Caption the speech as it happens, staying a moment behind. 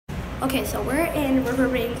Okay, so we're in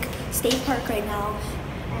Riverbank State Park right now,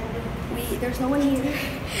 and there's no one here,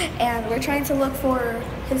 and we're trying to look for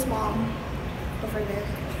his mom over there.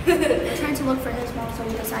 We're trying to look for his mom, so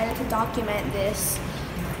we decided to document this.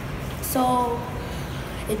 So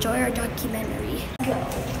enjoy our documentary. Go.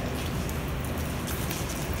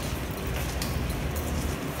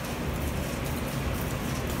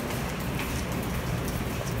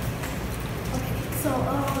 So,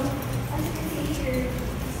 as you can see here,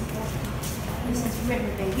 this is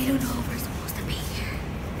Riverbank. We don't know if we're supposed to be here.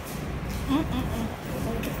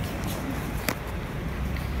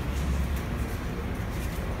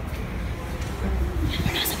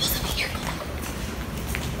 We're not supposed to be here.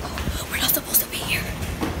 Oh, we're not supposed to be here.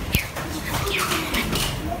 Here.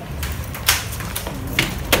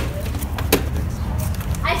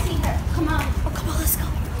 I see her. Come on. Oh, come on, let's go.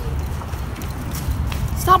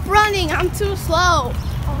 Stop running, I'm too slow.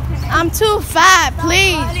 Okay. I'm too fat,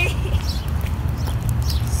 please.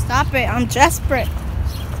 Stop it, I'm desperate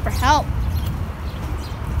for help.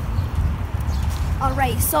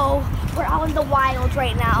 Alright, so we're out in the wild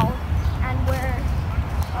right now. And we're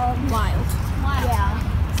Wild. Yeah.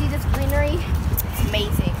 See this greenery? It's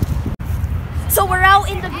amazing. So we're out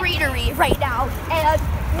in the greenery right now, and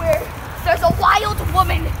there's a wild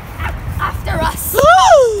woman after us.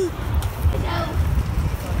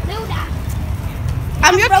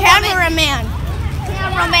 I'm your cameraman.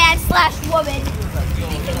 Cameraman slash woman.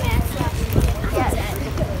 Yes.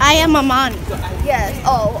 I am a man. Yes.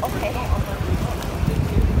 Oh, okay.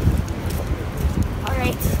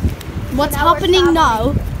 Alright. What's Now happening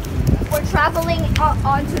now? We're traveling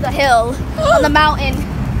onto the hill, on the mountain,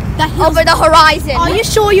 The hill's over the horizon. Are you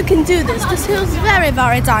sure you can do this? This hill's very,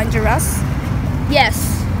 very dangerous.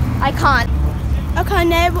 Yes. I can't. Okay,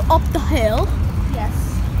 now we're up the hill. Yes.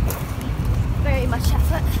 Very much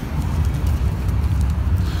effort.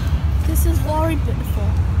 This is very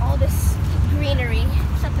beautiful. All this greenery.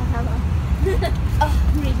 Shut the hell up.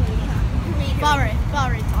 Greenery. Very,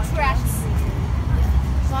 very dangerous. Grass.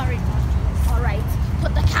 Very dangerous. Alright.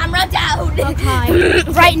 Put the camera down. Okay.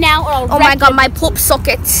 Right now or I'll Oh my god, my pop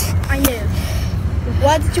socket. I knew.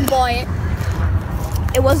 Why did you buy it?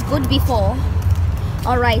 It was good before.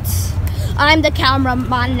 Alright. I'm the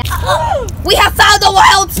cameraman now. We have found the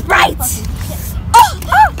wild sprite!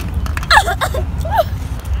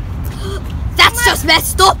 That's just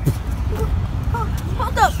messed up!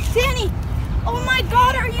 Hold up, Danny. Oh my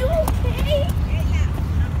god, are you okay?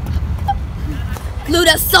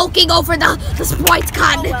 Luda's soaking over the Sprite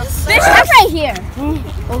can. Oh, well, There's one right here.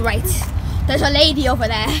 Alright. There's a lady over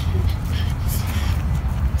there.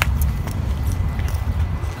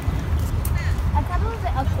 I thought it was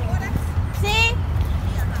an update. See?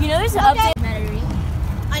 You know there's an update.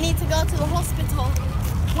 I need to go to the hospital.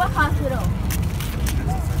 What hospital?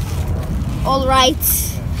 Alright.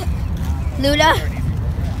 Luda,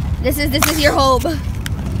 this is your home.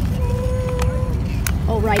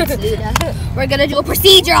 Alright, Luda. We're gonna do a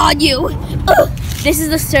procedure on you. This is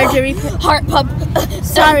the surgery. Heart pump.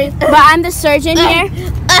 Sorry, but I'm the surgeon here.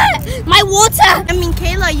 My water! I mean,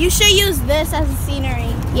 Kayla, you should use this as a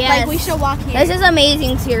scenery. Yes. Like, we should walk here. This is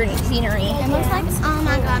amazing scenery. It looks like, oh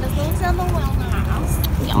my god, it looks like the wilderness.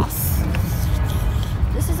 Yes.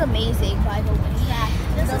 This is amazing, by the way. Yeah,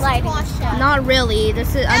 this The is lighting. Porsche. Not really.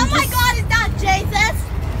 This is. Oh my god, is that Jesus?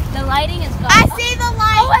 The lighting is gone. I see the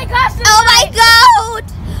light. Oh my gosh! Oh my god!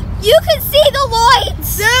 You can see the lights.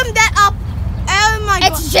 Zoom that up. Oh my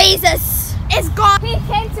god. It's Jesus. It's gone. He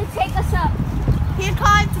came to take us up. He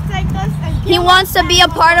came to take us and He wants to be a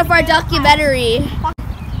part of our documentary.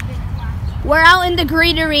 We're out in the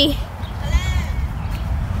greenery.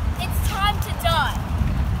 It's time to die.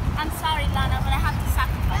 I'm sorry, Lana, but I have to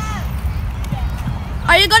sacrifice.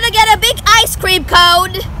 Are you gonna get a big ice cream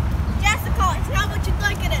cone? Jessica, it's not what you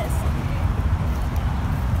think it is.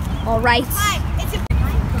 All right. Hi, it's a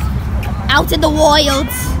Out in the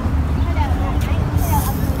wilds.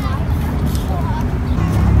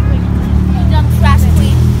 trash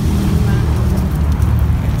queen.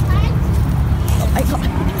 Oh my god.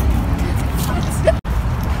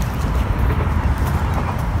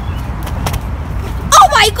 Oh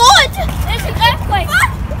my god! There's an earthquake.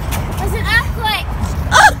 There's an earthquake.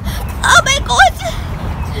 Oh my god!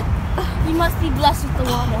 You must be blessed with the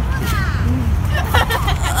water.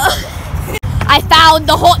 I found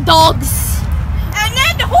the hot dogs. And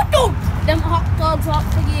then the hot dogs. Them hot dogs are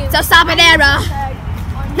for you. It's a Sabanera.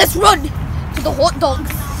 Let's run to the hot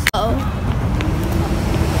dogs. Oh.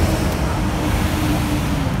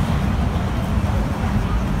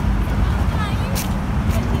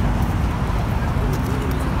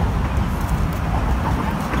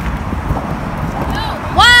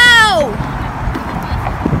 Wow!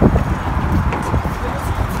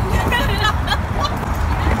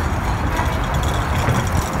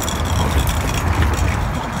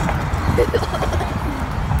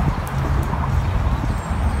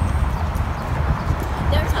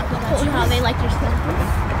 you how they like your slippers.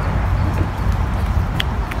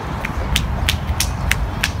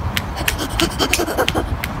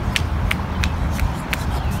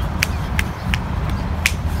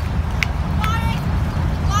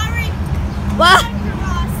 What?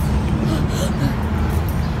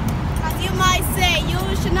 As you might say, you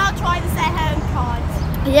should not try this at home, cards.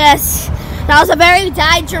 Yes, that was a very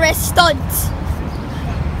dangerous stunt.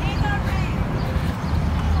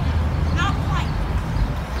 Not quite.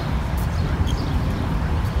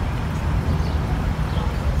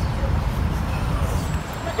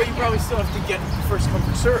 But you probably still have to get first come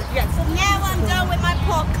first serve. Yes. So now I'm done with my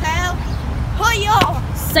podcast. Hiya!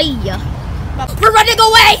 See ya. We're running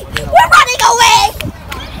away! We're running away!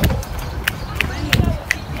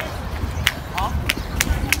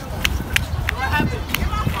 What happened?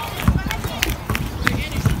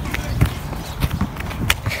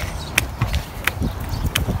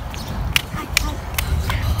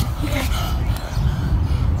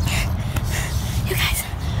 You guys,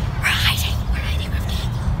 we're hiding. We're hiding from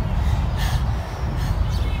Daniel.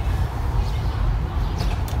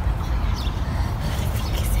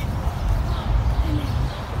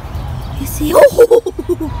 You see? Oh,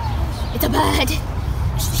 it's a bird.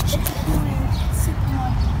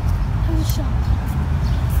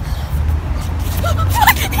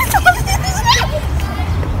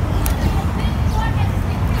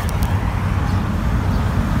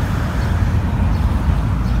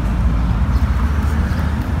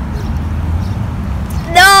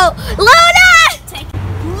 No! Luna!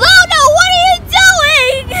 Luna, what are you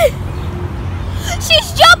doing? She's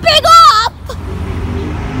jumping up!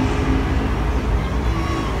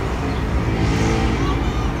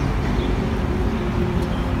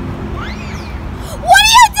 What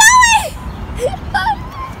are you doing?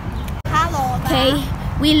 Hello. Okay,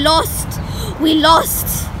 we lost. We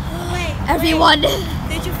lost Wait. everyone.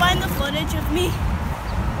 Did you find the footage of me?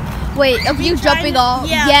 Wait, of you jumping off?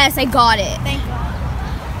 Yeah. Yes, I got it. Thank God.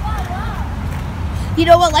 You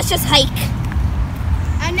know what? Let's just hike.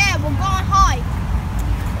 And then we're going high.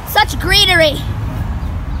 Such greenery.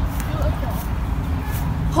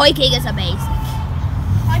 Hiking is amazing.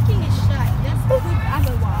 Hiking is shit. That's good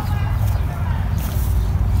otherwise.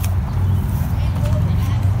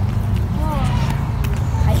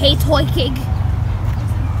 I hate hiking.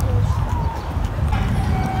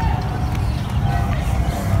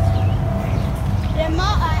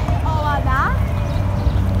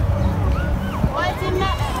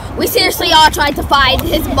 We seriously are trying to find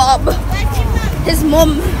his mom. His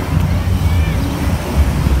mom.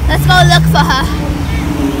 Let's go look for her.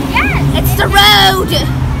 Yes. It's the road.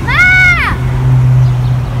 Ma!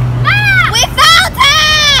 Ma! We found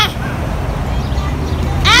her!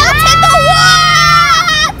 Out in the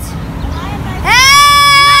woods!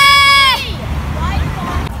 Hey!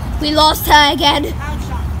 We lost her again.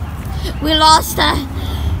 We lost her.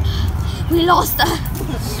 We lost her.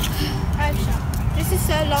 This is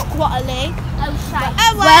so low quality.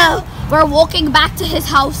 Well, we're walking back to his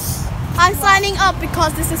house. I'm signing up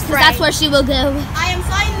because this is free. That's where she will go. I am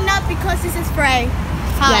signing up because this is free.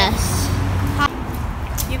 Hi. Yes.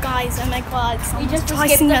 You guys, oh my god. We just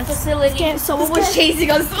escaped escaped the the facility. Someone was chasing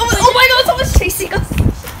us. Oh my god, someone's chasing us.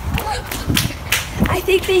 I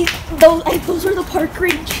think those were the park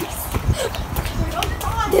rangers.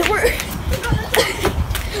 They were.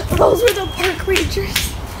 Those were the park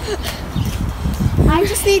rangers. I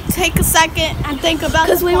just need to take a second and think about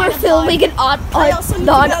Because we were filming an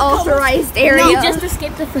non-authorized area. We just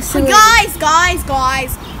escaped the facility. Guys,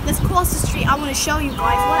 let's cross the street. I want to show you guys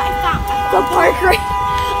what I found. The park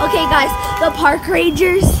Okay, guys, the park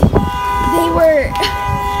rangers.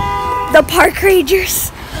 The park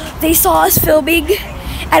rangers. They saw us filming,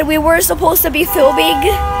 and we were supposed to be filming,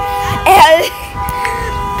 and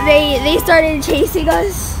they started chasing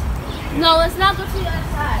us. No, let's not go to the other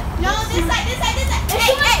side. No, this side. There's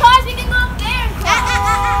too much cars. We can go up there.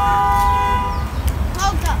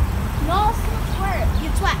 Hold up. No, swear. You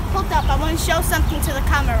twat. Hold up. I want to show something to the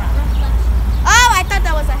camera. Oh, I thought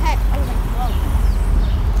that was a head. I was like, whoa.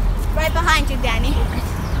 Right behind you, Danny.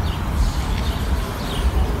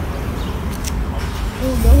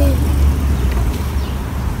 Oh no.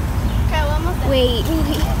 Okay, one more thing. Wait.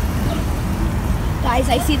 Guys,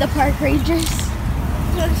 I see the park rangers.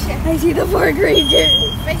 Oh, shit. I see the park rangers.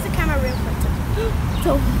 Face the camera real quick.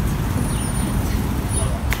 So.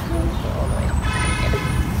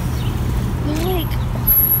 They're like.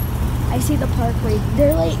 I see the park ranger.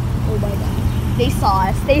 They're like. Oh my god. They saw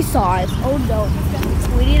us. Oh no.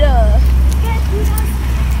 We need a.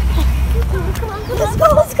 Let's go.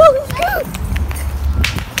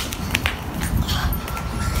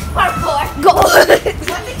 Parkour. Go. What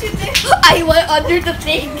did you do? I went under the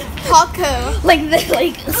thing. Taco.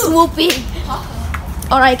 Like swooping.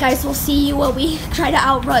 All right, guys. We'll see you when we try to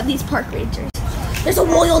outrun these park rangers. There's a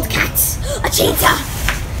wild cat. A cheetah.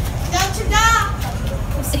 Don't you go.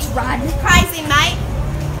 It's Rod. Crazy, mate.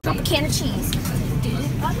 Drop a can of cheese.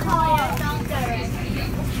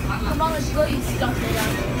 Come on, let's go. You stuck it up.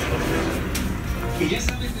 Y ya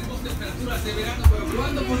saben, tenemos temperaturas de verano, pero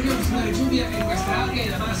 ¿cuándo podríamos tener lluvia en nuestra área? Y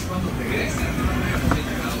además, cuando regresa,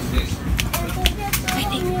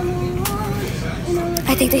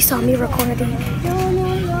 I think they saw me recording.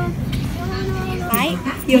 Mike,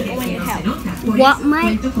 you're going to help. What,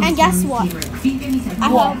 Mike? And guess what? I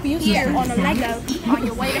hope you step on a Lego on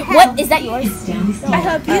your way to hell. What? Is that yours? I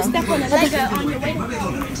hope you step on a Lego on your way to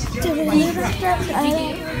hell.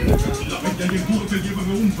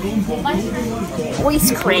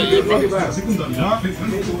 Ice cream. No.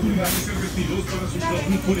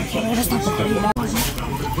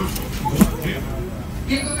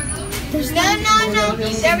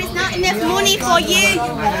 There is not enough money for you.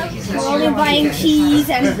 We're only buying cheese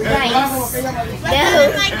and rice.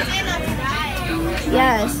 No.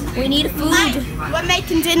 Yes, we need food. We're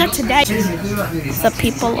making dinner today. The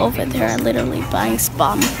people over there are literally buying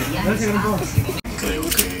spam. Creo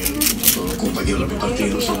que todos los compañeros de mi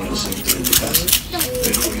partido son inocentes en este caso,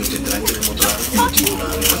 pero ellos tendrán que demostrar el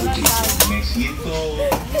tribunal de la justicia. Me siento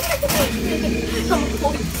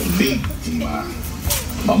víctima,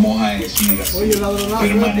 vamos a decir así,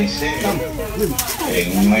 permanecer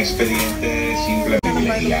en un expediente simple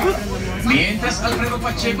privilegiado. Mientras Alfredo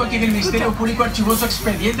Pacheco, aquí en el Ministerio Público, archivó su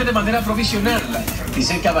expediente de manera provisional.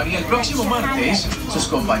 Dice que acabaría el próximo martes. Sus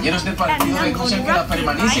compañeros de partido denuncian que la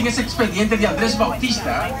permanencia en ese expediente de Andrés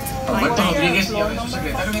Bautista, Roberto Rodríguez y ahora su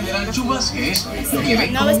secretario general Chubas, que es lo que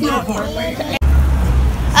ven como un nuevo golpe.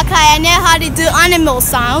 Okay, I know how to do animal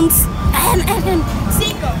sounds.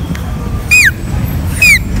 Seagull.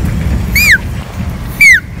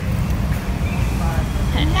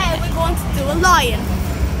 And now we're going to do a lion.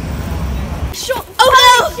 Oh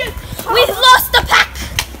no! We've lost the pack!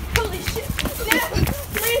 Holy shit.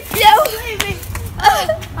 Please, No. leave me.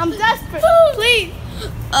 I'm desperate. Please.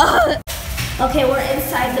 Okay, we're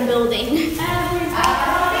inside the building.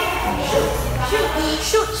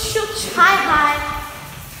 Shoot. Hi.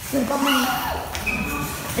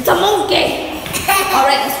 It's a monkey!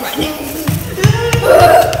 Alright, let's run.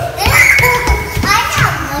 I'm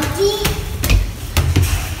not monkey.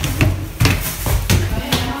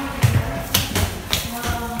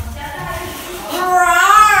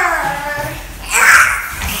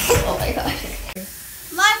 Oh my gosh.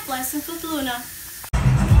 Life lesson with Luna.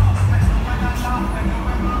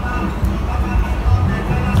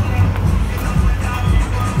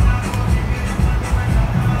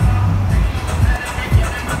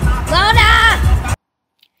 Luna!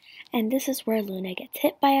 And this is where Luna gets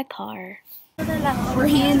hit by a car. We're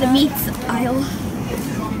here in the meats aisle.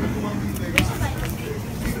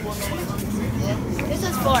 This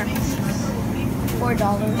is $4.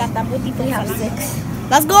 $4. We have 6.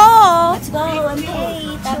 Let's go. Let's go and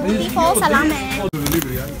pay. Tipo salame.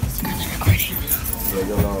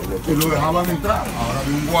 Y lo dejaban entrar. Ahora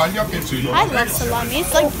había un guardia que si lo I love salami.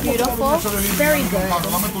 It's like beautiful. Very good.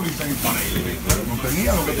 dame tu licencia. No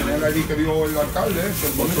tenía lo que tenía la ID que dijo el alcalde,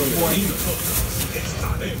 el bonito de Juan.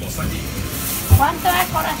 ¿Cuánto es,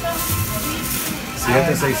 corazón?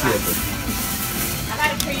 767.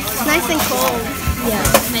 It's nice and cold. Yeah,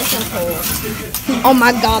 it's nice and cold. Oh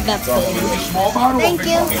my god, that's cold. Small bottle. Thank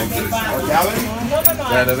you.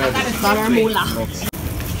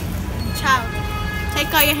 Ciao.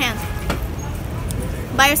 Take out your hand.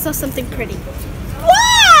 Buy yourself something pretty.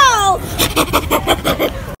 Wow!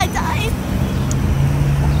 I died.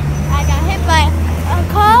 I got hit by a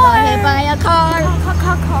car. Hit by a car.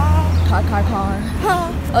 Car.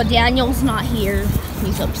 Oh, Daniel's not here.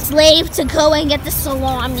 He's a slave to go and get the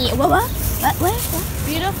salami. What?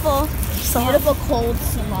 Beautiful. Beautiful cold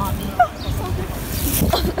salami.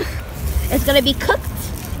 It's gonna be cooked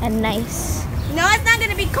and nice. No, it's not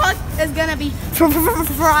gonna be cooked. It's gonna be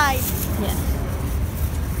fried. Yeah.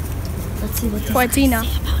 Let's see what Fortina.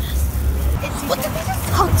 say about us. What did they just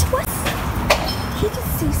talk to us? He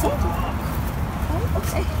just say something. Oh,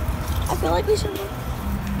 okay. I feel like we should.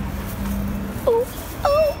 Oh.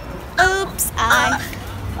 Oops.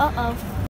 Uh-oh.